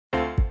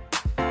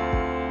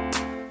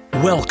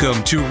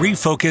Welcome to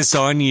Refocus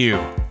on You,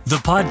 the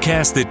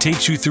podcast that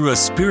takes you through a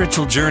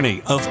spiritual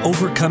journey of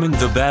overcoming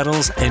the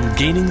battles and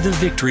gaining the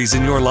victories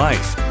in your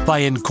life by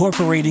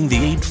incorporating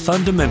the 8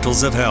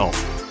 fundamentals of health.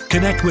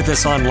 Connect with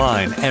us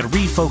online at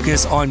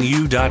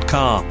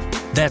refocusonyou.com.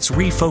 That's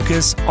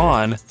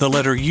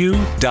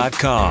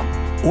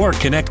refocusonu.com. Or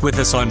connect with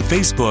us on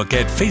Facebook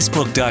at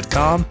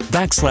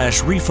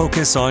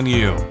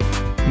facebook.com/refocusonyou.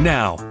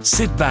 Now,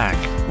 sit back,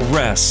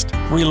 rest,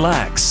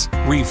 relax,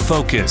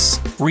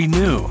 refocus,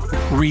 renew,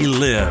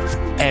 relive,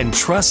 and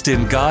trust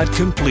in God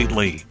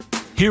completely.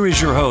 Here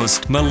is your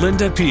host,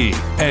 Melinda P.,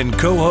 and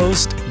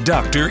co-host,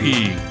 Dr.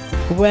 E.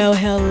 Well,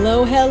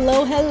 hello.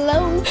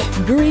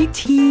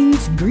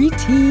 Greetings.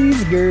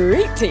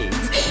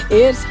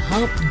 It's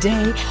Hump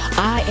Day.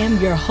 I am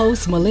your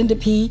host, Melinda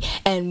P.,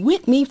 and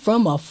with me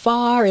from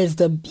afar is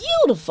the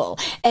beautiful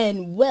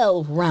and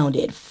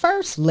well-rounded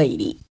First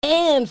Lady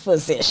and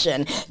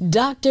physician,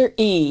 Dr.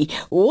 E.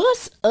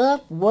 What's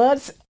up?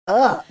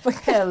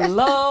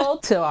 Hello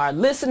to our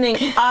listening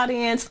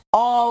audience.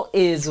 All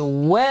is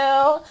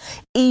well.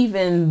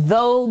 Even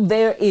though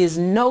there is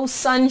no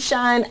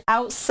sunshine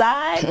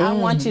outside, I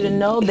want you to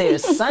know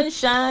there's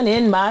sunshine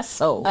in my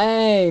soul.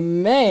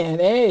 Amen.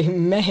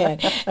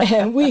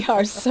 And we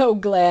are so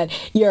glad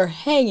you're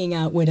hanging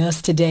out with us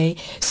today.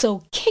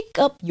 So kick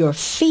up your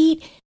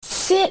feet,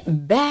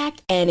 sit back,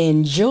 and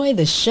enjoy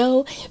the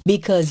show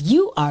because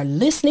you are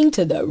listening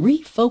to the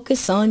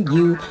Refocus on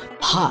You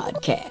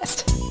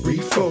podcast.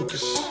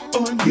 Refocus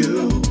on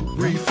you.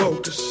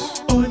 Refocus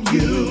on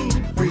you.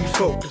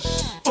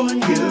 Refocus on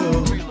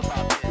you.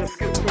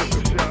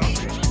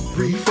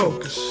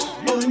 Refocus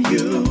on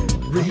you.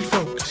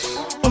 Refocus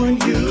on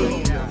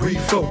you.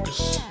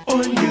 Refocus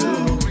on you.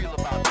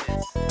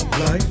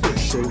 Life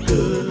is so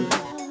good.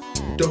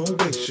 Don't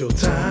waste your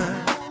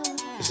time.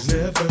 It's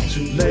never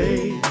too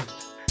late.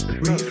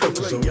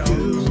 Refocus on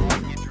you.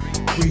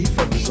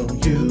 Refocus on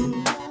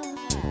you.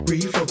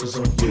 Refocus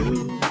on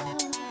you.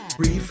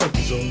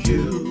 Refocus on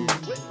you.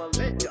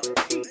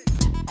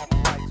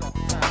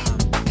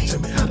 Tell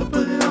me how to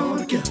put it all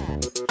together.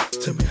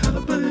 Tell me how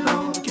to put it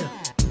all together.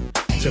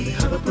 Tell me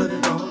how to put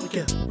it all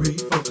together.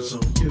 Refocus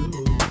on you.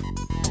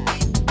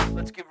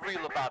 Let's get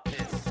real about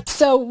this.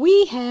 So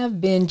we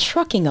have been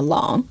trucking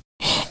along,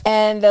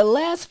 and the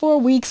last 4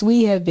 weeks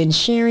we have been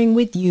sharing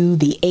with you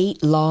the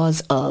 8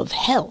 laws of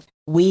health.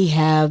 We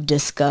have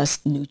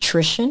discussed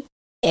nutrition,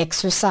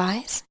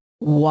 exercise,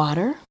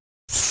 water,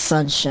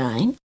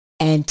 sunshine,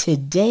 and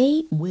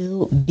today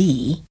will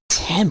be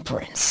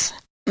temperance.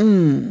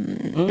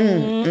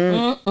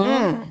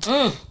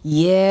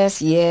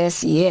 Yes.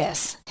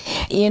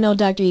 You know,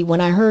 Dr. E,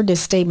 when I heard this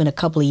statement a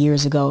couple of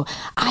years ago,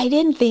 I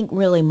didn't think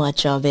really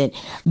much of it.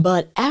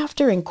 But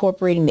after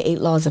incorporating the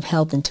 8 laws of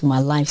health into my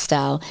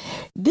lifestyle,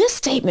 this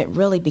statement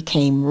really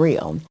became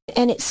real.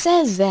 And it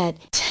says that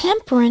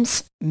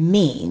temperance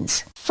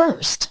means,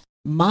 first,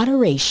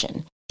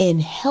 moderation in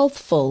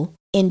healthful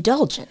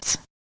indulgence,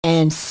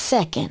 and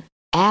second,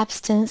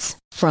 abstinence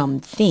from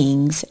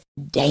things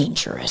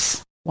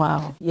dangerous.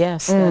 Wow.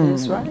 Yes, that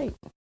is right.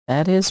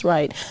 That is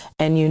right.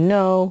 And you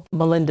know,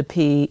 Melinda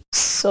P.,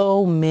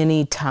 so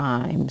many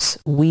times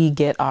we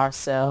get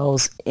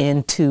ourselves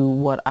into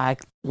what I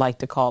like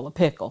to call a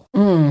pickle.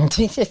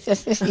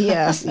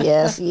 Yes,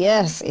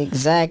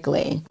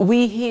 exactly.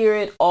 We hear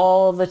it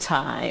all the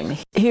time.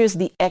 Here's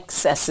the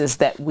excesses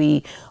that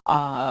we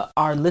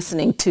are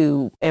listening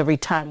to every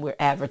time we're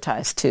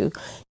advertised to.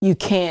 You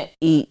can't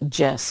eat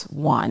just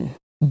one.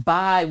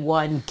 Buy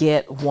one,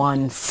 get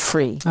one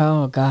free.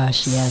 Oh,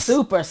 gosh, yes.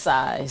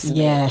 Supersize.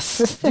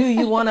 Yes. Do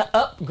you want to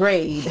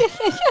upgrade?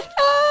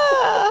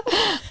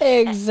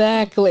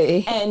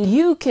 Exactly. And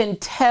you can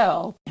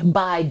tell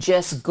by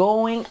just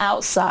going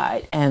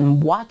outside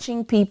and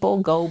watching people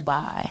go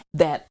by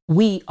that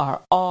we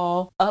are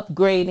all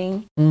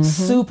upgrading,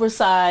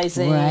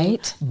 supersizing,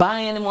 right,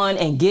 buying one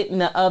and getting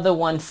the other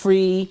one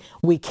free.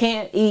 We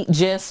can't eat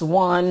just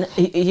one.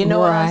 You know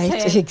what I'm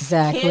saying?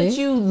 Exactly. Can't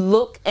you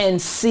look and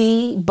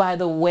see by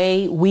the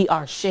way we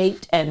are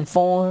shaped and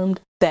formed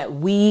that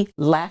we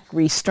lack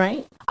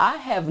restraint? I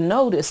have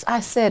noticed, I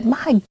said,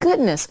 my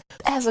goodness,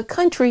 as a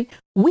country,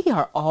 we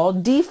are all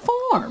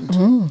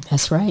deformed.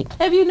 That's right.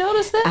 Have you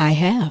noticed that? I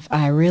have.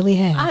 I really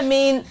have. I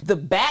mean, the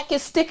back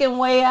is sticking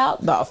way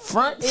out. The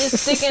front is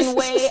sticking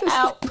way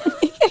out.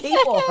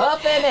 People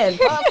huffing and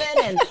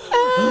puffing and...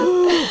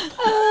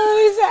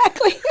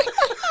 exactly.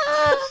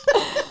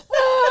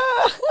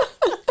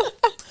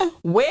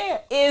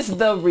 Where is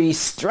the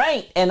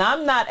restraint? And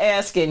I'm not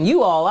asking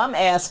you all, I'm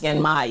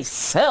asking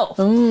myself.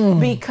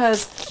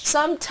 Because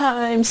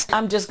sometimes,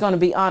 I'm just going to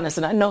be honest,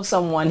 and I know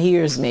someone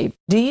hears me.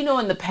 Do you know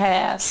in the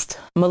past,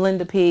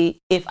 Melinda P.,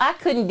 if I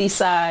couldn't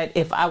decide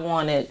if I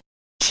wanted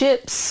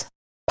chips,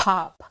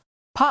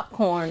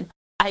 popcorn,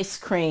 ice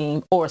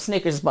cream, or a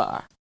Snickers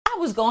bar, I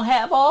was going to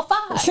have all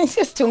 5.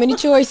 There's too many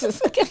choices.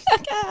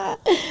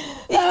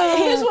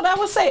 Here's what I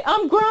would say.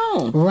 I'm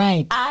grown.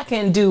 Right. I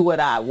can do what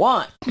I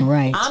want.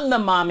 Right. I'm the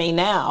mommy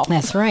now.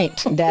 That's right.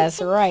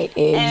 That's right.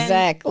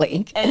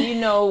 Exactly. And you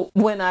know,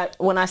 when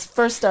I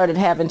first started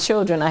having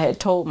children, I had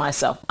told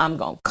myself, I'm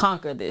going to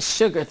conquer this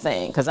sugar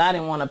thing because I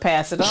didn't want to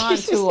pass it on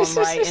to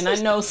them, right? And I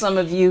know some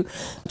of you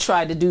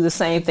tried to do the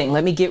same thing.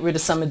 Let me get rid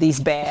of some of these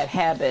bad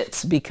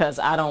habits because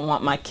I don't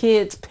want my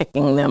kids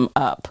picking them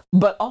up.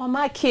 But all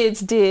my kids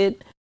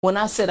did when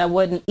I said I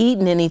wasn't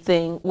eating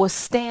anything was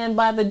stand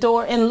by the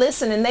door and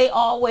listen. And they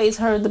always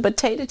heard the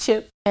potato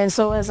chip. And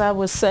so as I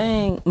was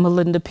saying,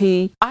 Melinda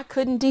P., I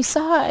couldn't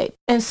decide.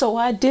 And so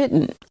I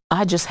didn't.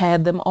 I just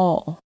had them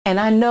all. And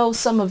I know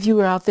some of you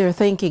are out there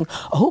thinking,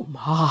 oh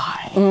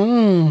my,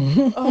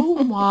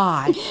 oh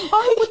my,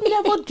 I would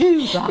never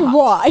do that.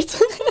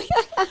 Right.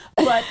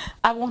 But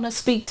I want to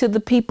speak to the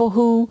people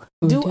who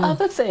do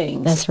other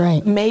things. That's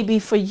right. Maybe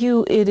for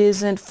you it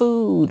isn't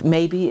food.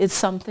 Maybe it's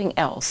something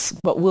else.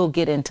 But we'll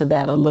get into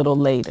that a little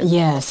later.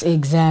 Yes,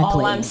 exactly.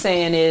 All I'm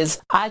saying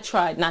is I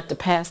tried not to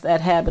pass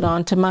that habit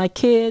on to my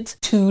kids.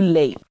 Too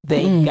late.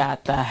 They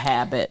got the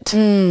habit.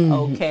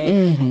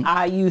 Okay.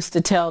 I used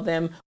to tell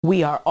them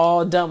we are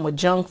all done with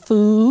junk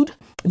food.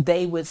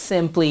 They would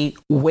simply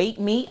wait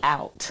me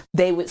out.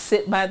 They would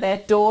sit by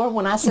that door.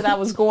 When I said I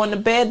was going to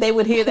bed, they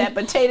would hear that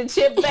potato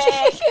chip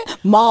bag.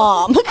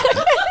 Mom.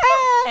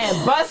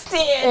 And bust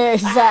in.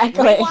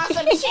 Exactly. We want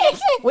some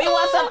chips. We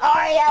want some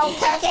Oreo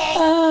cookies.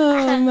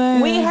 Oh,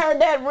 man. We heard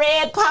that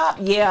red pop.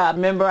 Yeah,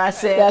 remember I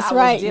said That's I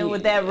right. was dealing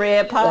with that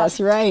red pop. That's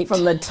right.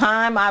 From the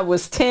time I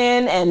was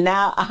 10 and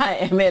now I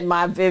am in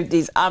my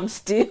 50s. I'm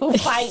still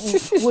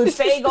fighting with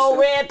Faygo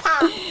red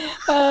pop.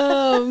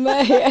 Oh,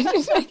 man.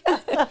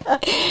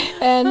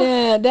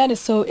 And that is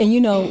so, and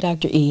you know,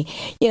 Dr. E,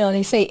 you know,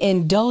 they say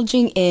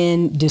indulging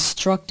in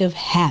destructive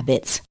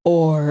habits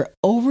or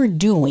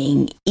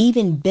overdoing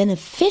even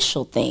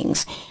beneficial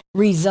things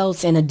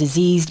results in a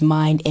diseased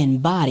mind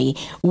and body,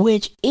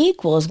 which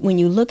equals, when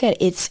you look at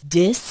its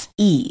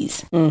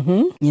dis-ease,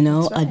 you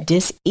know, a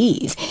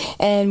dis-ease.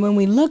 And when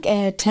we look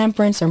at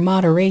temperance or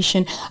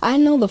moderation, I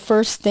know the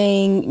first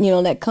thing, you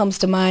know, that comes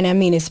to mind, I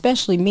mean,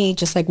 especially me,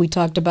 just like we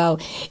talked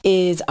about,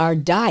 is our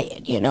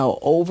diet, you know,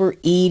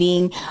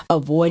 overeating,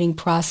 avoiding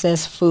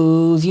processed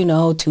foods, you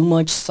know, too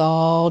much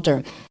salt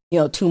or, you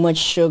know, too much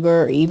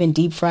sugar or even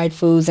deep fried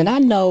foods. And I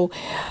know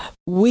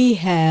we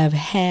have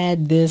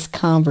had this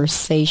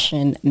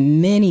conversation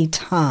many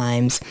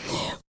times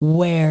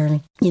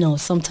where, you know,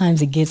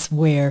 sometimes it gets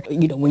where,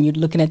 you know, when you're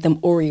looking at them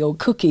Oreo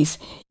cookies,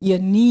 you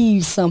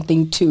need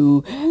something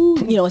to,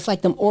 you know, it's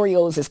like them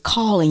Oreos is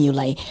calling you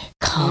like,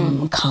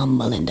 come,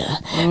 Melinda,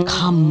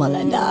 come,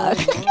 Melinda.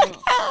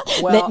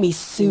 Well, let me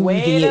soothe you.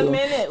 Wait a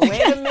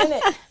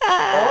minute.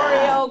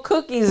 Oreo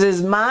cookies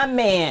is my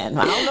man.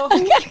 I don't know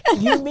who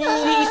you mean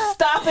he's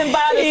stopping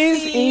by to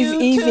see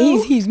you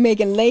too? He's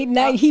making late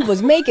night. He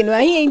was making,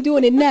 well, he ain't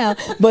doing it now,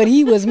 but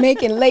he was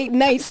making late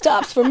night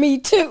stops for me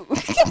too.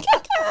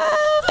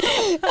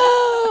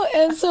 Oh,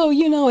 and so,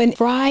 you know, and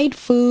fried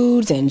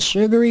foods and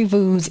sugary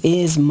foods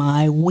is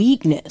my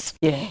weakness.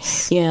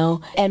 Yes. You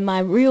know, and my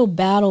real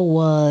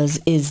battle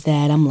is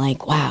that I'm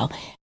like, wow,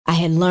 I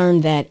had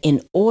learned that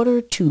in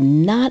order to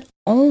not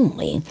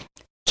only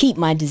keep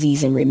my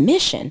disease in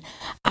remission,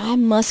 I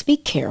must be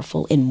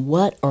careful in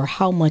what or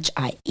how much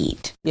I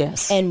eat.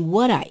 Yes. And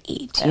what I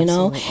eat, you Absolutely.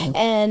 know,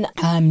 and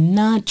I'm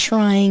not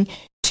trying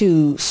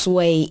to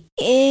sway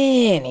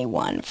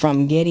anyone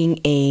from getting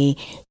a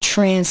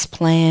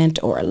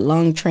transplant or a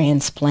lung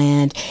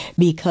transplant,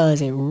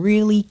 because it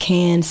really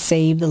can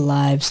save the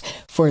lives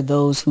for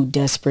those who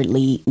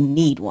desperately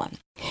need one.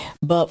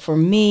 But for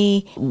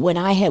me, when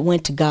I had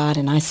went to God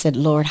and I said,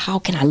 Lord, how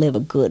can I live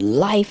a good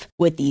life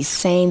with these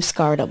same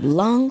scarred up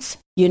lungs?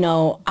 You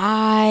know,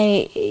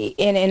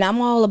 and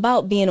I'm all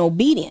about being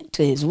obedient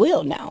to his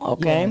will now,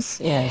 okay?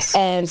 Yes.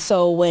 And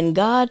so when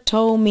God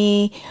told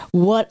me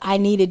what I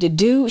needed to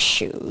do,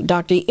 shoot,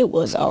 Doctor, it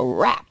was a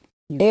wrap.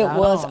 It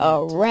was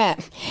a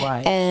wrap.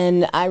 Right.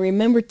 And I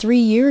remember 3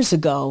 years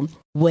ago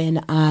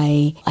when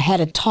I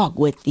had a talk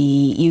with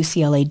the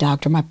UCLA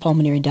doctor, my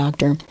pulmonary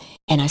doctor,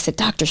 and I said,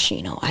 Dr.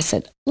 Shino, I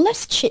said,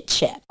 let's chit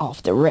chat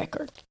off the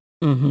record.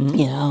 Mm-hmm.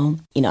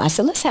 You know, I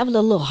said, let's have a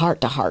little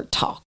heart-to-heart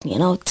talk. You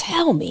know,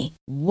 tell me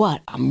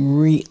what I'm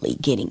really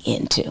getting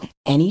into.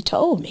 And he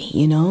told me,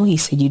 you know, he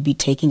said, you'd be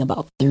taking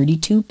about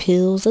 32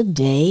 pills a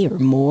day or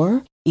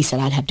more. He said,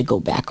 I'd have to go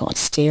back on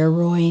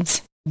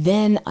steroids.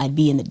 Then I'd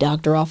be in the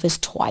doctor office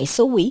twice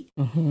a week.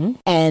 Mm-hmm.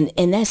 And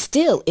that's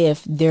still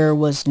if there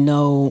was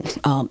no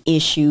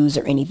issues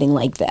or anything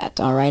like that.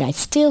 All right. I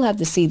still have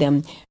to see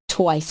them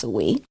twice a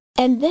week.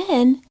 And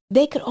then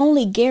they could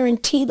only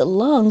guarantee the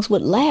lungs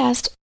would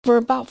last for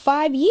about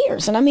 5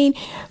 years. And I mean,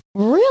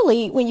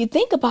 really, when you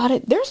think about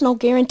it, there's no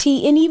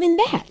guarantee in even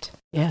that.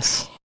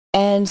 Yes.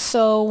 And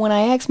so when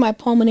I asked my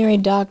pulmonary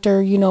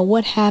doctor, you know,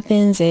 what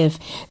happens if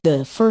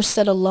the first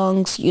set of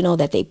lungs, you know,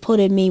 that they put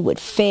in me would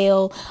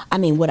fail? I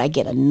mean, would I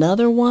get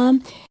another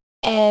one?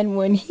 And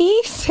when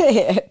he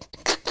said,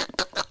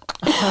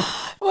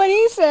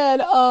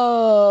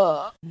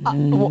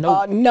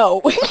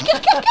 no.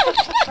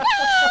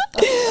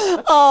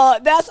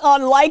 That's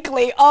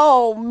unlikely.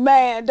 Oh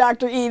man,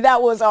 Dr. E,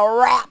 that was a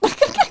wrap.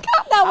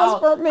 That was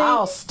for me.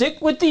 I'll stick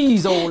with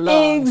these old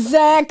lungs.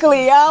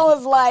 Exactly. I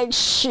was like,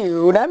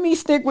 shoot, let me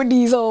stick with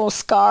these old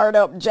scarred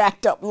up,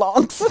 jacked up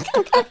lungs.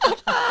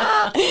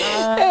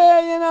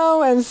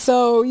 Yeah, and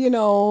so,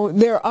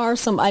 there are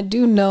I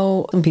do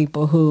know some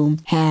people who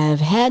have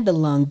had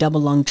the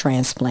double lung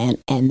transplant,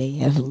 and they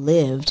have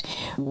lived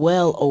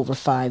well over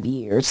 5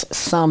 years.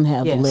 Some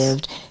have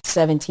lived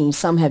 17,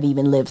 some have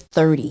even lived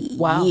 30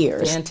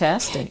 years.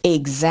 Fantastic.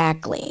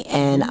 Exactly.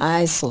 And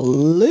I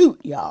salute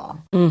y'all,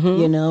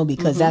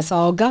 because that's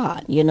all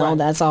God,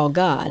 that's all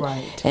God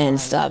and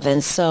stuff.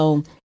 And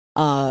so,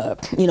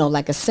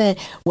 like I said,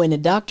 when the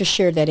doctor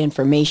shared that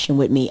information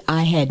with me,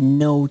 I had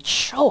no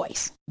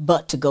choice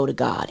but to go to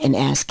God and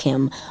ask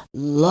him,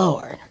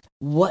 Lord,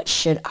 what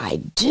should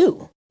I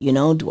do?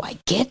 Do I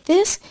get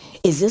this?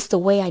 Is this the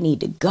way I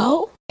need to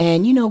go?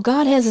 And,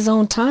 God has his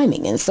own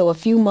timing. And so a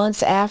few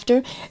months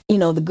after,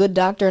 the good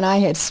doctor and I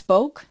had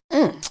spoke,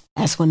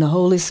 that's when the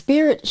Holy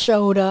Spirit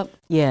showed up.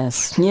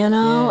 Yes.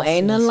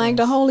 Ain't nothing like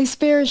the Holy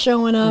Spirit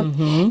showing up.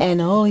 And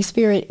the Holy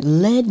Spirit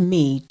led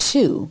me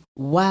to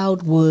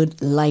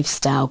Wildwood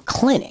Lifestyle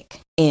Clinic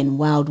in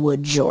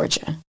Wildwood,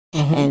 Georgia.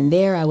 And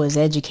there I was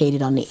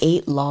educated on the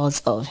 8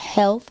 laws of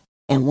health.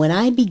 And when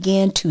I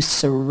began to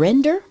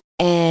surrender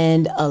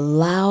and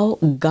allow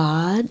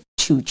God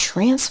to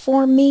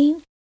transform me,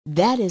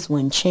 that is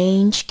when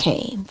change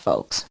came,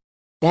 folks.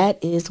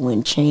 That is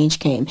when change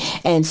came.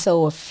 And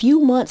so a few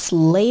months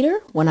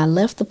later, when I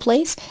left the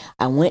place,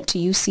 I went to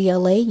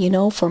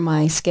UCLA, for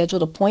my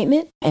scheduled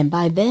appointment. And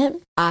by then,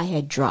 I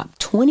had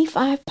dropped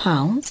 25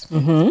 pounds.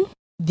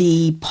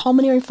 The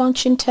pulmonary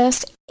function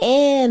test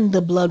and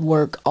the blood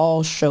work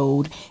all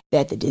showed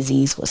that the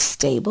disease was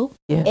stable.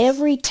 Yes.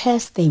 Every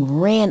test they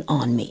ran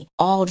on me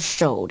all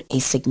showed a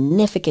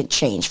significant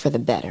change for the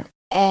better.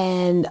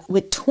 And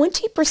with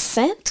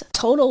 20%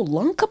 total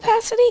lung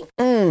capacity,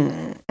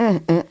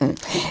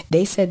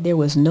 they said there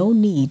was no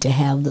need to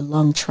have the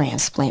lung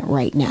transplant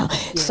right now.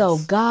 Yes. So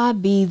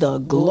God be the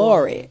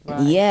glory.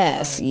 Right.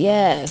 Yes.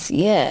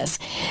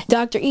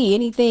 Dr. E,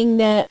 anything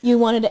that you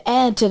wanted to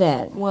add to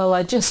that? Well,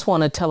 I just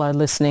want to tell our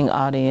listening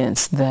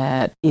audience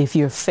that if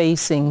you're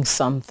facing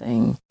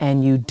something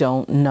and you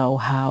don't know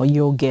how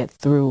you'll get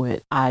through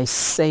it, I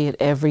say it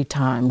every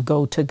time,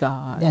 go to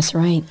God. That's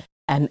right.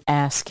 And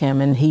ask him.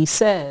 And he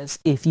says,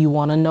 if you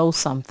want to know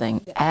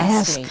something,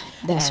 ask me.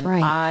 That's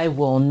right. I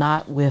will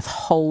not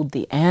withhold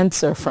the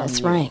answer from you.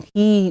 That's right.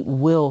 He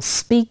will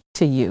speak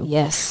to you.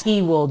 Yes.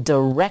 He will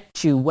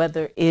direct you,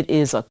 whether it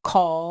is a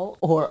call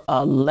or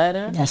a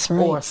letter. That's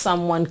right. Or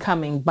someone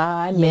coming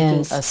by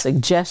making a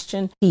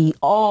suggestion. He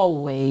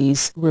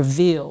always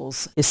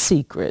reveals his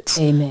secrets.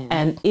 Amen.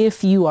 And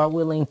if you are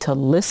willing to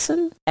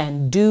listen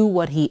and do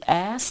what he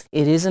asks,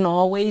 it isn't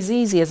always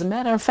easy. As a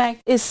matter of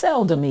fact, it's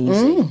seldom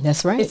easy.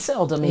 That's right. It's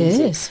seldom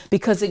easy. It is.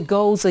 Because it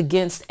goes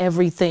against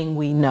everything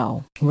we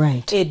know.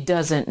 Right. It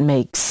doesn't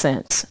make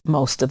sense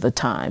most of the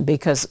time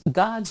because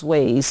God's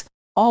ways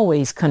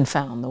always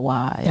confound the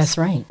wise. That's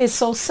right. It's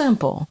so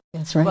simple.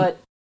 That's right. But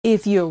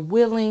if you're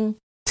willing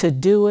to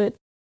do it,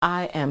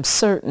 I am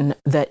certain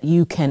that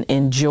you can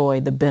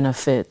enjoy the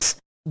benefits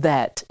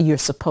that you're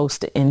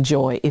supposed to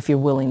enjoy if you're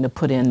willing to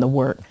put in the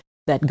work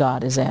that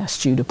God has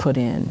asked you to put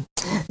in.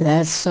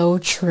 That's so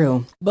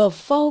true. But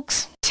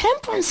folks,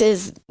 temperance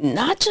is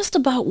not just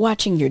about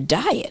watching your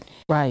diet.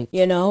 Right.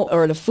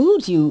 Or the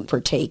foods you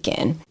partake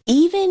in.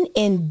 Even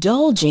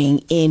indulging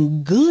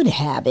in good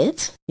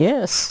habits.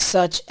 Yes.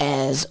 Such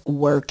as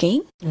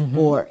working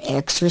or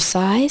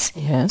exercise.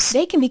 Yes.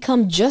 They can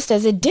become just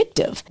as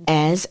addictive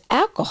as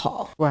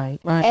alcohol. Right.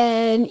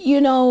 And,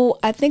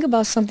 I think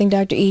about something,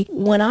 Dr. E.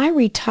 When I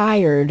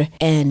retired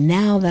and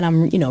now that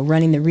I'm,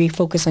 running the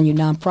Refocus on You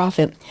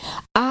nonprofit,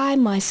 I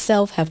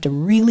myself have to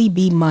really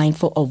be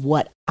mindful of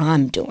what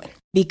I'm doing.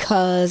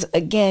 Because,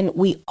 again,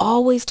 we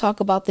always talk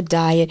about the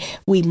diet.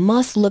 We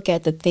must look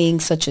at the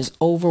things such as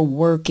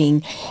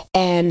overworking.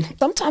 And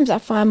sometimes I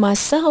find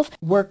myself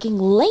working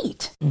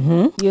late,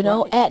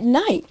 at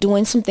night,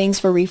 doing some things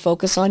for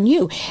Refocus on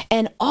You.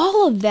 And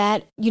all of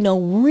that,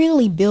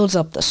 really builds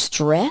up the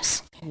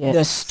stress,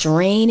 the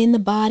strain in the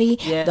body,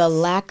 the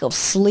lack of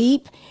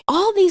sleep.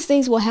 All these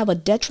things will have a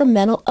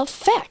detrimental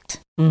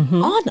effect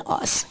on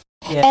us.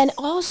 Yes. And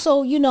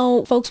also,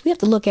 folks, we have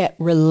to look at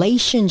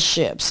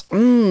relationships.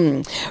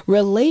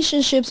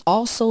 Relationships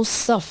also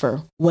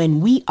suffer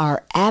when we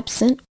are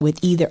absent with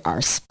either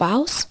our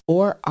spouse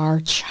or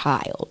our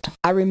child.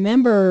 I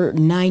remember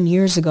 9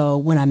 years ago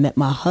when I met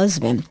my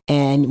husband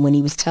and when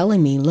he was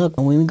telling me, look,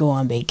 when we go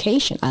on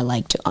vacation, I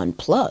like to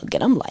unplug.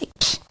 And I'm like,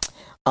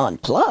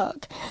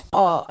 unplug?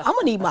 I'm going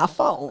to need my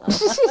phone. I'm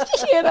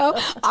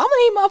going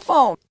to need my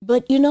phone.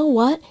 But you know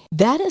what?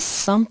 That is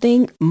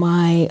something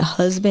my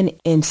husband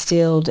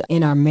instilled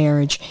in our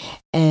marriage,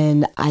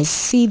 and I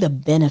see the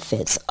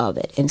benefits of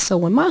it. And so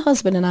when my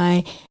husband and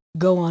I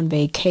go on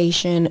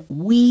vacation,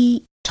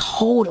 we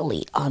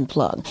totally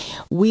unplug.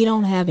 We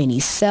don't have any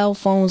cell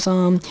phones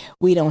on.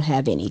 We don't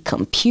have any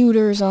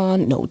computers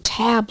on, no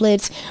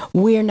tablets.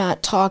 We're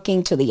not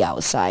talking to the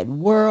outside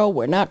world.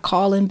 We're not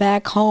calling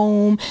back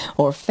home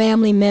or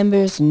family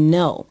members.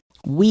 No,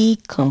 we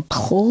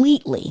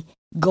completely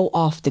go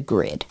off the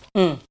grid.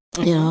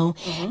 You know,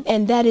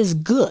 and that is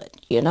good.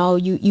 You know,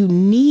 you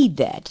need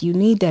that. You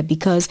need that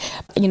because,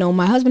 you know,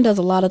 my husband does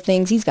a lot of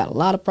things. He's got a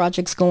lot of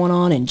projects going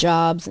on and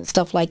jobs and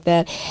stuff like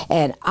that.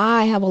 And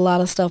I have a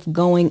lot of stuff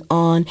going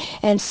on.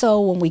 And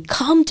so when we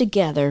come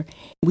together,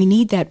 we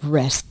need that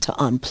rest to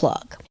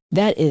unplug.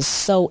 That is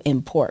so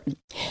important.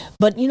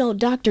 But, you know,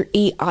 Dr.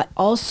 E, I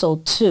also,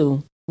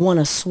 too, want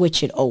to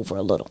switch it over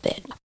a little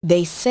bit.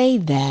 They say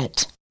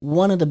that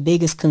one of the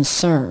biggest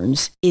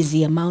concerns is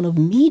the amount of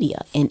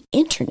media and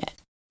internet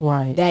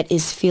that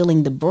is filling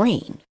up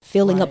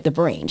the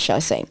brain, shall I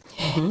say.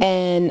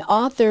 And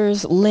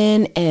authors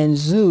Lin and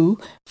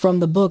Zhu from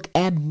the book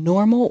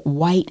Abnormal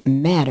White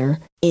Matter,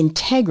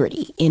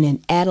 Integrity in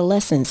an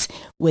Adolescence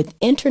with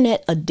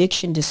Internet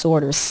Addiction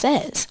Disorder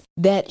says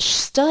that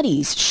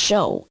studies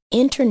show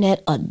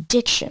internet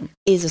addiction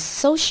is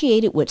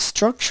associated with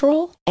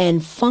structural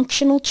and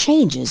functional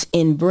changes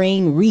in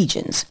brain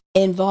regions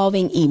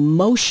involving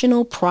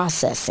emotional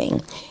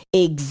processing,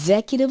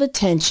 executive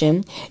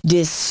attention,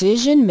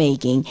 decision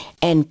making,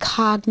 and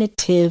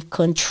cognitive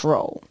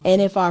control.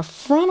 And if our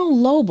frontal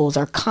lobes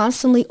are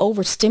constantly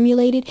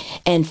overstimulated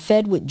and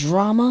fed with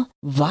drama,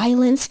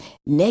 violence,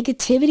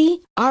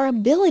 negativity, our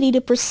ability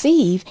to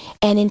perceive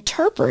and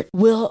interpret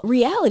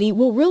reality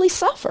will really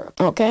suffer.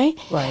 Okay?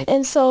 Right.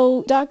 And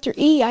so, Dr.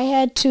 E, I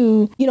had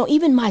to, you know,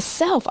 even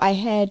myself, I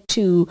had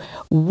to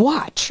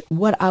watch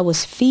what I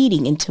was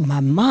feeding into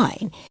my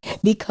mind.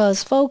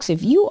 Because, folks,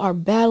 if you are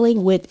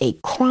battling with a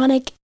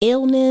chronic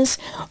illness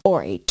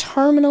or a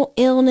terminal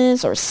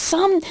illness or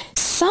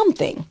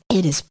something,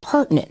 it is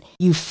pertinent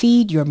you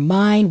feed your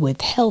mind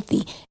with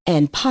healthy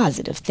and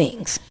positive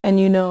things. And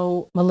you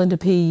know, Melinda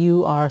P.,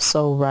 you are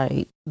so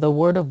right. The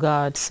Word of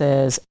God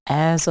says,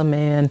 as a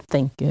man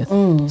thinketh,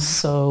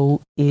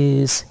 so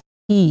is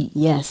he.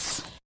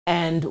 Yes.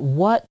 And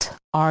what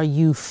are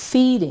you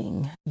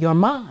feeding your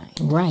mind?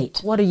 Right.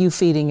 What are you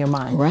feeding your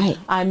mind? Right.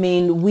 I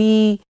mean,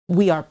 we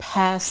are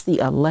past the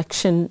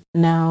election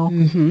now,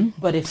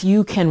 but if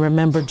you can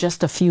remember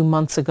just a few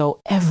months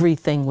ago,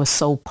 everything was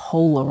so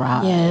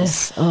polarized.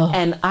 Yes.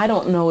 And I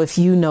don't know if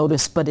you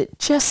noticed, but it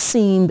just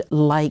seemed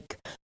like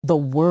the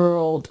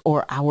world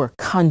or our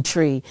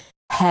country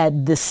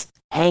had this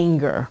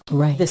anger,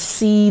 the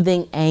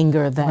seething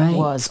anger that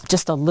was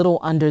just a little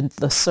under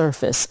the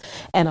surface.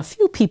 And a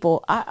few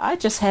people, I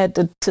just had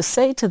to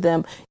say to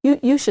them,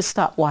 you should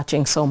stop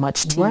watching so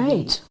much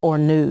TV or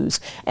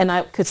news. And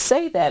I could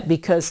say that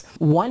because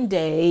one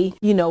day,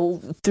 you know,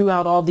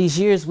 throughout all these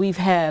years, we've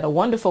had a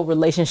wonderful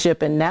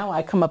relationship. And now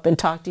I come up and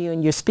talk to you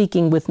and you're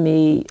speaking with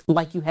me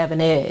like you have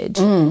an edge.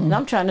 And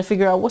I'm trying to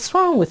figure out what's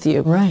wrong with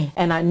you. Right.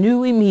 And I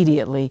knew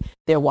immediately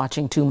they're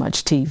watching too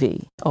much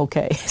TV.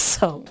 Okay.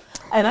 So...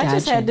 And I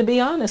just had to be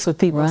honest with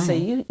people and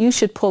say, you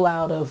should pull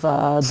out of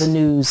the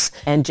news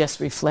and just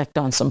reflect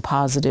on some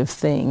positive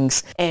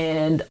things.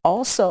 And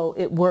also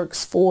it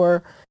works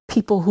for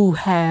people who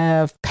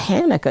have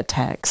panic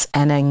attacks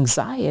and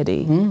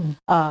anxiety.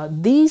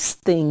 These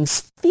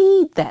things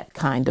feed that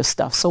kind of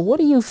stuff. So what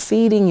are you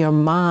feeding your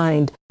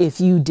mind if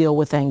you deal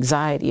with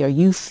anxiety? Are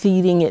you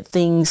feeding it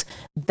things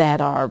that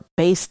are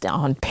based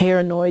on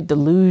paranoid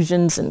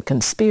delusions and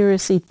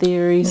conspiracy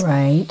theories?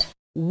 Right.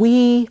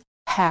 We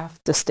have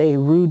to stay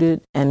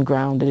rooted and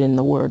grounded in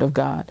the Word of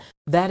God.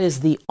 That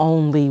is the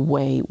only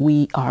way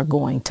we are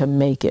going to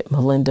make it,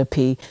 Melinda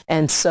P.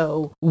 And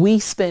so we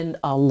spend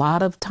a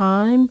lot of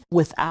time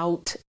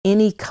without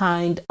any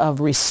kind of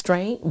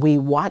restraint. We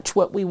watch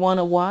what we want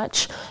to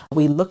watch.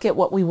 We look at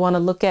what we want to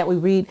look at. We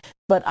read.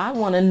 But I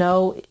want to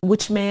know,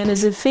 which man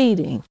is it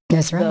feeding?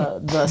 That's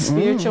right. The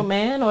spiritual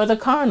man or the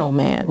carnal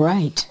man?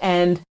 Right.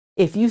 And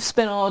if you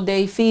spend all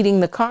day feeding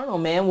the carnal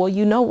man, well,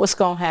 you know what's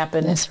going to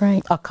happen. That's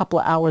right. A couple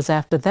of hours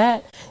after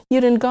that, you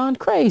done gone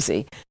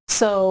crazy.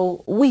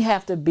 So we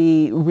have to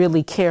be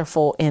really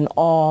careful in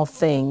all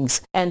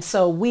things. And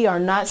so we are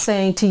not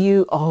saying to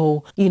you,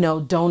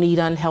 don't eat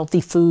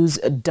unhealthy foods,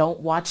 don't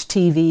watch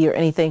TV or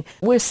anything.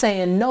 We're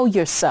saying know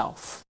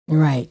yourself.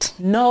 Right.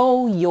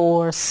 Know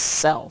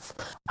yourself.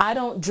 I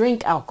don't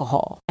drink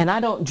alcohol, and I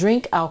don't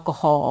drink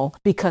alcohol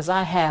because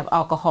I have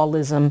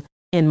alcoholism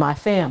in my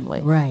family.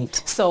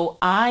 Right. So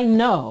I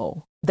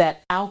know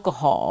that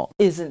alcohol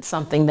isn't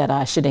something that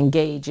I should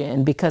engage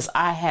in because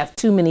I have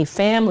too many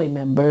family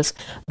members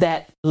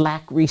that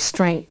lack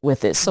restraint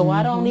with it. So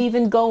I don't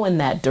even go in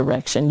that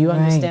direction. You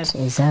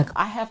understand? Exactly.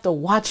 I have to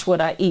watch what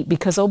I eat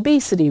because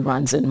obesity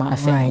runs in my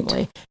family.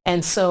 Right.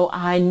 And so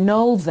I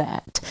know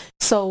that.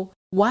 So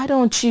why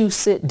don't you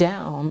sit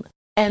down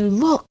and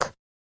look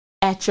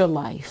at your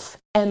life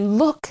and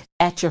look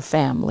at your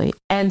family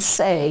and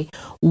say,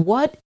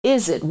 what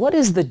is it? What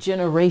is the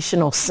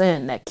generational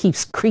sin that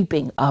keeps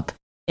creeping up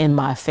in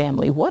my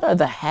family? What are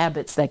the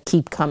habits that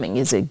keep coming?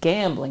 Is it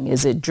gambling?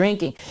 Is it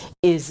drinking?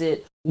 Is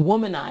it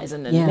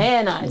womanizing and Yeah.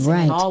 manizing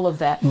Right. and all of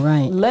that.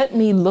 Right. Let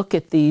me look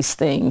at these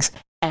things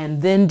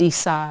and then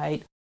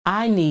decide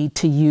I need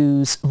to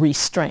use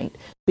restraint,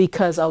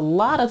 because a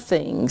lot of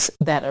things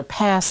that are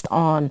passed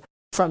on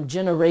from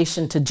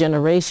generation to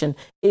generation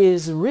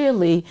is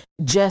really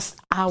just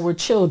our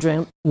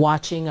children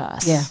watching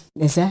us. Yeah,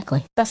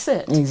 exactly. That's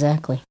it.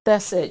 Exactly.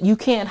 That's it. You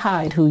can't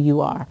hide who you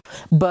are.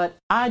 But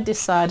I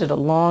decided a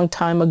long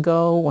time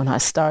ago when I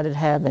started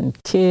having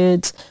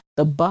kids,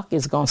 the buck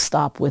is going to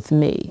stop with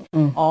me.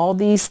 All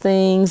these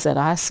things that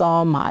I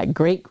saw my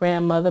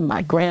great-grandmother,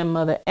 my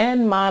grandmother,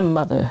 and my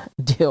mother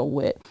deal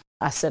with,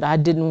 I said I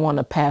didn't want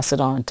to pass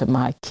it on to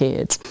my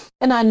kids.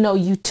 And I know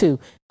you too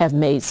have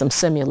made some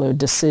similar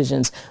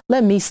decisions.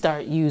 Let me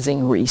start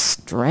using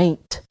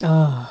restraint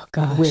Oh,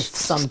 gosh. with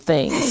some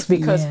things,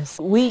 because Yes.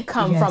 we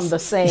come from the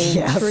same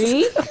Yes.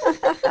 tree.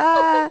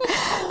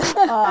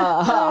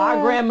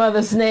 Our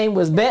grandmother's name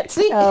was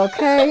Betsy,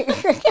 Okay.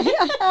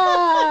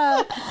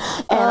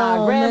 and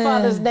our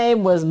grandfather's man.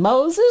 name was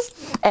Moses.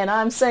 And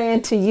I'm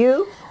saying to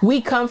you, we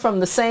come from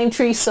the same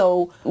tree,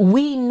 so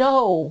we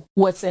know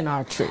what's in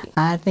our tree.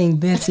 I think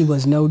Betsy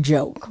was no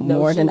joke.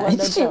 More than I.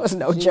 She was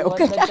no joke.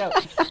 Wasn't a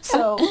joke.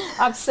 So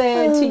I'm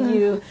saying to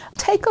you,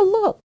 take a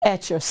look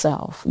at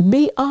yourself.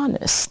 Be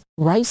honest.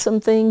 Write some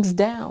things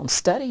down.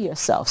 Study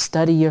yourself.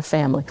 Study your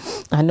family.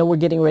 I know we're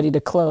getting ready to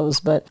close,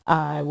 but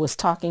I was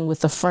talking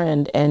with a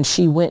friend, and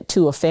she went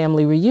to a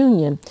family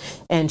reunion,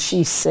 and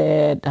she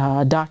said,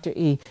 Dr.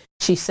 E,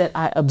 she said,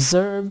 I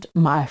observed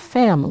my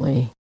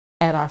family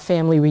at our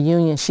family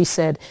reunion. She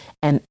said,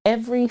 and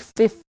every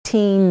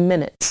 15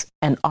 minutes,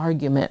 an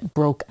argument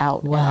broke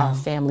out at our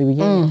family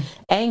reunion.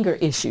 Anger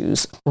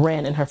issues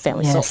ran in her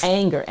family. Yes. So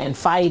anger and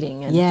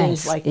fighting and Yes,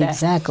 things like that.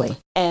 exactly.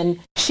 And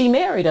she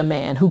married a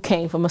man who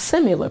came from a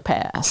similar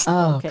past.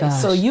 Oh,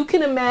 gosh. So you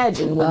can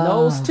imagine when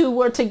those two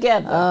were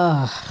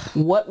together,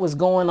 what was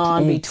going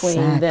on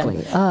between them.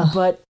 Exactly.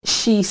 But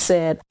she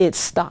said, it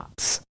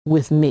stops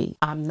with me.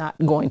 I'm not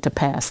going to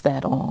pass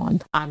that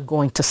on. I'm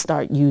going to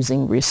start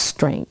using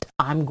restraint.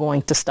 I'm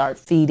going to start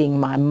feeding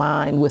my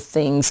mind with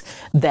things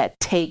that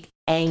take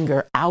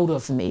anger out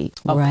of me,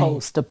 Right.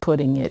 opposed to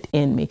putting it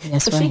in me.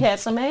 That's So she right. had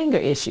some anger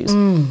issues.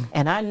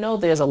 And I know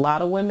there's a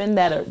lot of women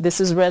that are, this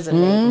is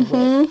resonating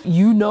with.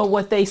 You know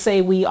what they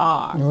say we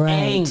are. Right.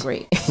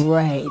 Angry.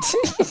 Right.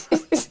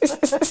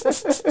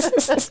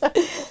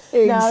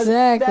 Now,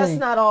 Exactly. that's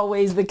not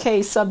always the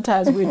case.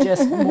 Sometimes we're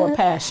just more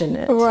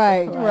passionate.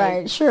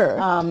 Right. Sure.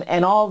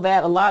 And all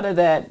that, a lot of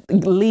that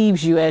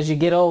leaves you as you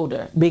get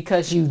older,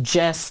 because you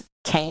just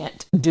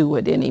can't do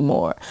it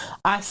anymore.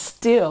 I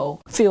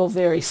still feel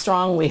very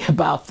strongly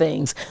about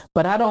things,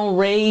 but I don't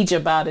rage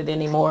about it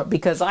anymore,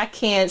 because I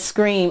can't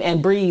scream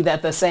and breathe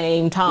at the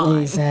same time.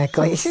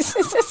 Exactly.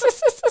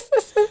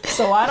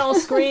 So I don't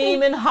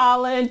scream and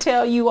holler and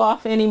tell you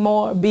off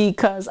anymore,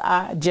 because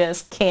I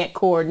just can't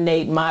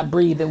coordinate my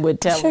breathing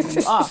with telling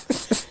you off.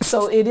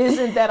 So it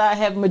isn't that I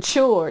have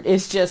matured.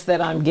 It's just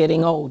that I'm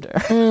getting older.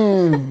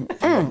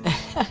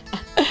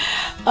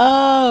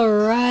 All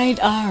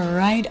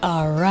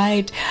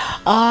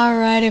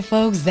righty,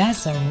 folks,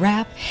 that's a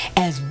wrap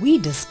as we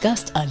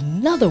discussed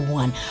another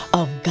one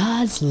of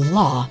God's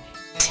law,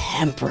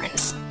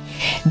 temperance.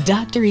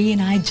 Dr. E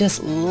and I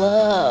just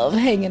love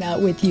hanging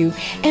out with you,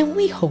 and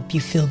we hope you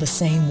feel the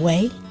same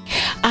way.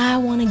 I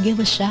want to give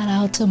a shout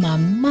out to my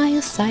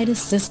myositis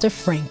sister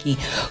Frankie,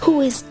 who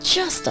is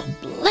just a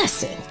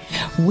blessing.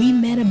 We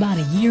met about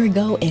a year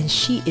ago, and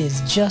she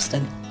is just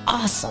an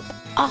awesome,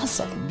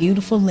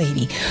 beautiful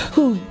lady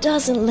who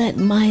doesn't let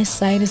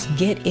myositis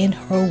get in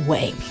her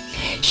way.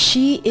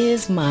 She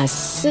is my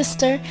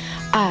sister.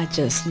 I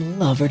just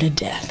love her to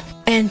death.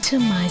 And to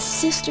my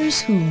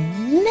sisters who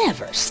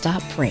never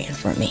stop praying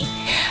for me,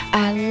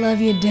 I love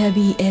you,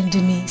 Debbie and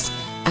Denise.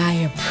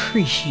 I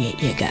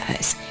appreciate you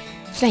guys.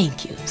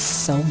 Thank you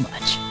so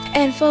much.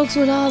 And folks,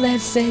 with all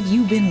that said,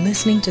 you've been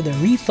listening to the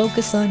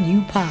Refocus on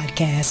You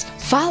podcast.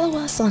 Follow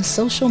us on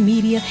social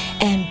media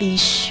and be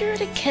sure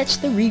to catch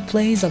the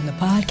replays on the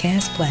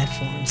podcast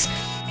platforms.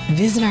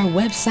 Visit our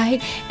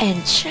website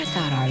and check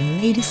out our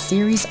latest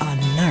series on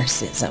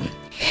narcissism.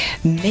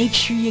 Make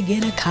sure you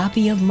get a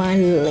copy of my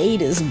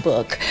latest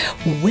book,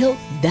 Wilt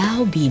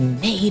Thou Be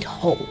Made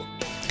Whole?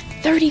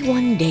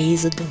 31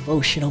 Days of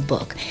Devotional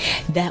Book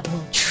that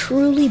will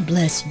truly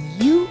bless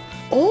you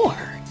or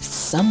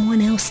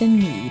someone else in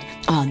need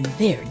on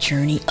their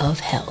journey of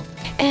health.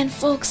 And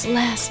folks,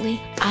 lastly,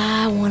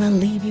 I want to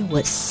leave you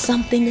with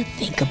something to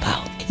think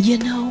about. You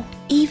know,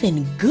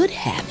 even good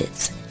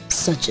habits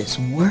such as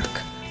work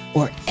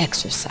or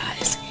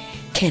exercise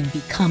can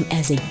become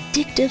as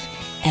addictive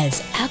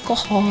as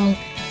alcohol,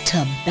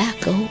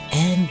 tobacco,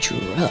 and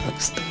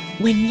drugs.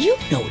 When you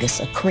notice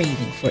a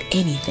craving for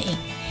anything,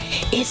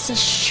 it's a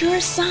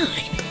sure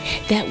sign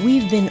that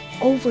we've been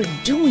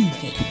overdoing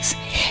things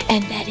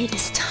and that it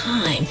is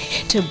time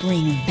to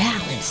bring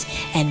balance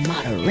and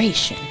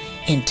moderation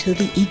into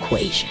the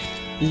equation.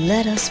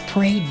 Let us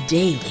pray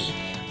daily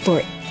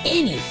for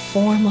any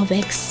form of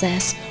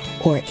excess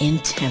or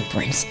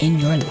intemperance in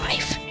your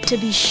life to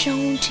be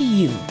shown to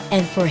you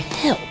and for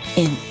help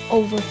in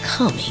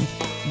overcoming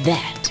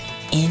that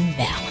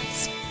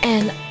imbalance.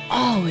 And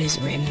always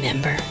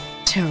remember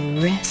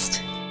to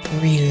rest,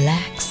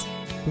 relax,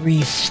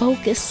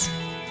 refocus,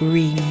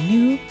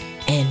 renew,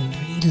 and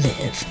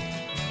relive.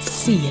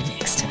 See you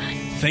next time.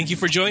 Thank you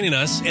for joining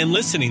us and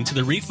listening to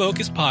the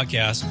Refocus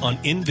podcast on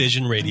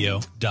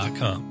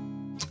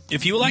envisionradio.com.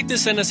 If you would like to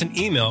send us an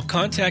email,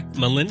 contact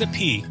Melinda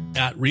P.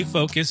 at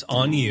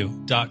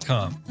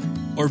refocusonu.com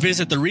or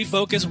visit the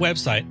Refocus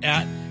website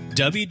at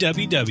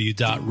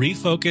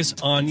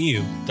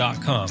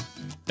www.refocusonu.com.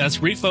 That's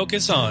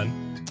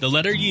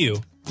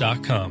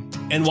refocuson.u.com.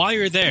 And while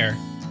you're there,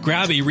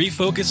 grab a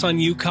Refocus on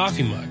You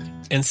coffee mug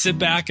and sit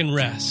back and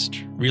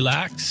rest,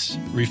 relax,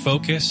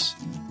 refocus,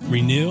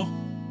 renew,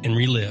 and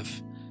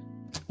relive.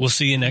 We'll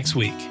see you next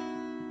week.